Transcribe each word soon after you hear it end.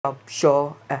I'm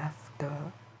sure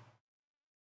after.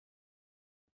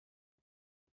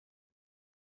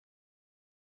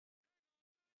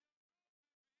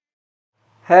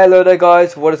 Hello there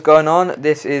guys, what is going on?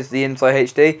 This is the Inside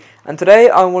HD, and today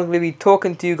I'm going to be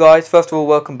talking to you guys. First of all,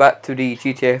 welcome back to the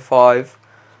GTA 5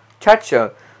 chat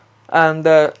show. And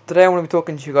today I'm going to be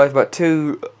talking to you guys about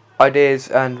two ideas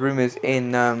and rumours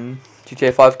in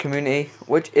GTA 5 community,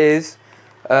 which is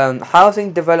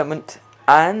housing development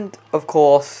and, of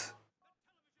course,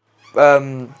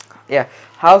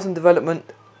 housing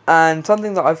development and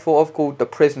something that I thought of called the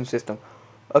prison system.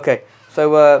 Okay,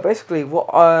 so basically,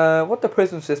 what the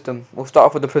prison system? We'll start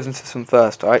off with the prison system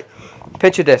first. All right,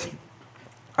 picture this.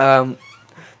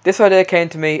 This idea came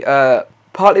to me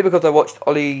partly because I watched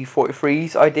Ollie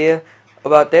 43's idea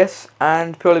about this,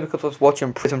 and purely because I was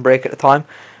watching Prison Break at the time.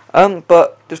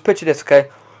 But just picture this, okay?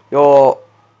 You're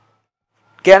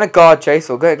getting a guard chase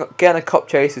or getting a cop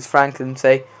chase, as Franklin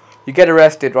say. You get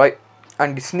arrested, right?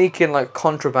 And you sneak in like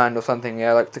contraband or something,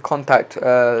 yeah, like to contact,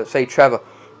 say Trevor,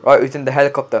 right? Who's in the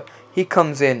helicopter. He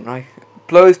comes in, right?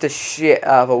 Blows the shit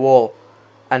out of a wall,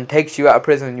 and takes you out of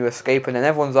prison, and you escape. And then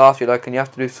everyone's after you, like, and you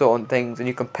have to do certain things, and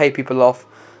you can pay people off,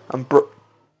 and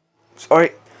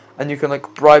and you can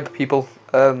like bribe people,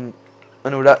 and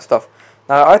all that stuff.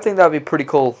 Now I think that'd be pretty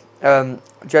cool.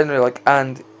 Generally, like,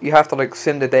 and you have to like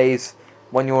sim the days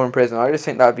when you're in prison. I just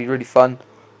think that'd be really fun.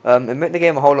 It make the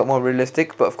game a whole lot more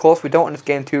realistic, but of course we don't want this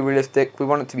game too realistic. We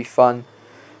want it to be fun.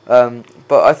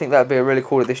 But I think that'd be a really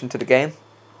cool addition to the game.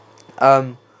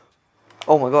 Oh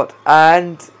my god!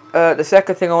 And the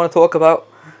second thing I want to talk about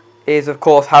is, of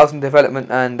course, housing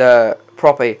development and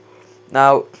property.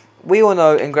 Now, we all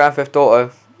know in Grand Theft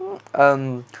Auto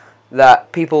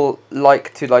that people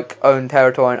like to own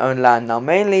territory and own land. Now,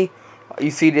 mainly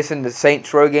you see this in the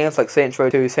Saints Row games, like Saints Row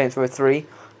 2, Saints Row 3.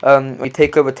 You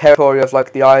take over territory of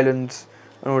like the islands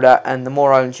and all that, and the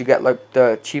more islands you get, like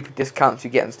the cheaper discounts you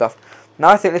get and stuff. Now,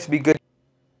 I think this would be good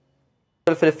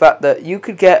for the fact that you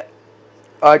could get.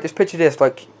 Just picture this,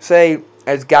 like, say,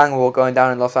 there's gang war going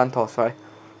down in Los Santos, right?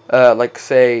 Like,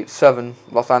 say, southern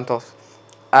Los Santos.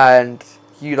 And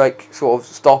you, like, sort of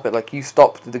stop it. Like, you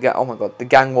stop the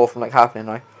gang war from, like, happening,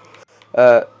 right?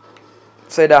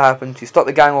 Say that happens. You stop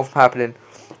the gang war from happening.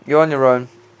 You're on your own.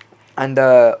 And,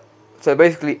 so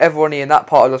basically, everyone in that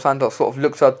part of Los Santos sort of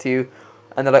looks up to you.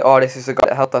 And they're like, oh, this is the guy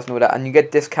that helped us and all that. And you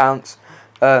get discounts.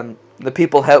 The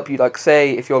people help you, like,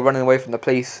 say, if you're running away from the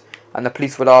police. And the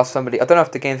police would ask somebody, I don't know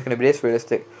if the game's going to be this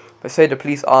realistic, but say the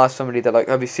police ask somebody that, like,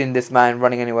 have you seen this man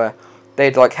running anywhere?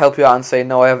 They'd, like, help you out and say,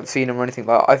 no, I haven't seen him or anything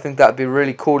like that. I think that'd be a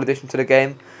really cool addition to the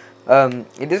game.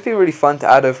 It'd just be really fun to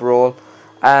add overall.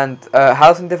 And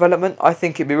housing development, I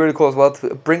think it'd be really cool as well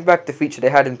to bring back the feature they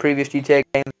had in previous GTA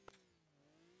games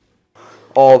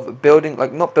of building,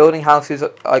 like, not building houses,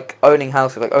 like owning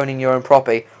houses, like owning your own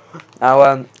property.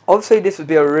 Now, obviously this would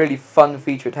be a really fun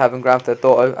feature to have in Grand Theft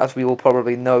Auto, as we all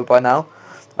probably know by now.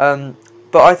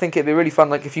 But I think it'd be really fun,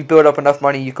 like, if you build up enough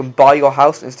money, you can buy your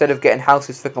house instead of getting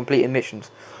houses for completing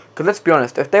missions. Because let's be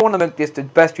honest, if they want to make this the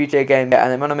best GTA game yet,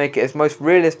 and they want to make it as most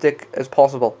realistic as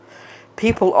possible,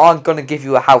 people aren't going to give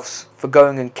you a house for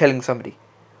going and killing somebody.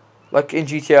 Like in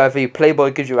GTA V,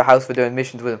 Playboy gives you a house for doing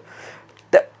missions with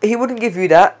him. He wouldn't give you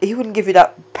that. He wouldn't give you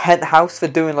that penthouse for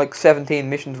doing like 17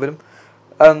 missions with him.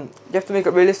 You have to make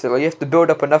it realistic. Like, you have to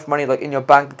build up enough money, like in your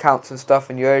bank accounts and stuff,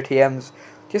 and your ATMs,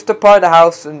 just to buy the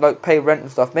house and like pay rent and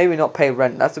stuff. Maybe not pay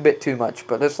rent. That's a bit too much.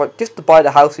 But it's like just to buy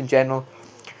the house in general.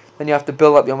 Then you have to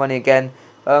build up your money again.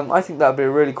 I think that would be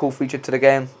a really cool feature to the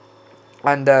game,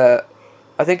 and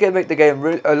I think it'd make the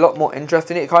game a lot more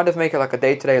interesting. It kind of make it like a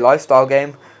day-to-day lifestyle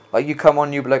game. Like, you come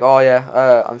on, you be like, oh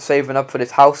yeah, I'm saving up for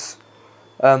this house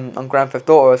on Grand Theft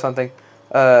Auto or something.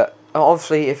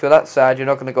 Obviously, if you're that sad, you're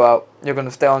not going to go out. You're going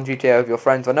to stay on GTA with your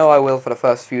friends. I know I will for the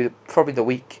first few, probably the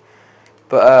week.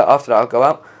 But after that, I'll go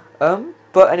out.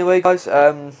 But anyway, guys,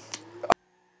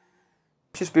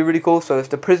 just be really cool. So it's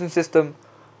the prison system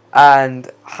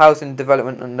and housing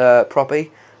development and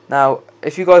property. Now,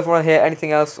 if you guys want to hear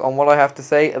anything else on what I have to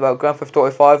say about Grand Theft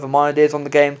Auto 5 and my ideas on the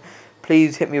game,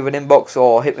 please hit me with an inbox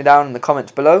or hit me down in the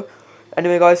comments below.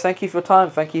 Anyway, guys, thank you for your time.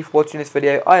 Thank you for watching this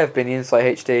video. I have been the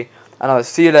Inside HD. And I'll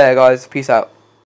see you later, guys. Peace out.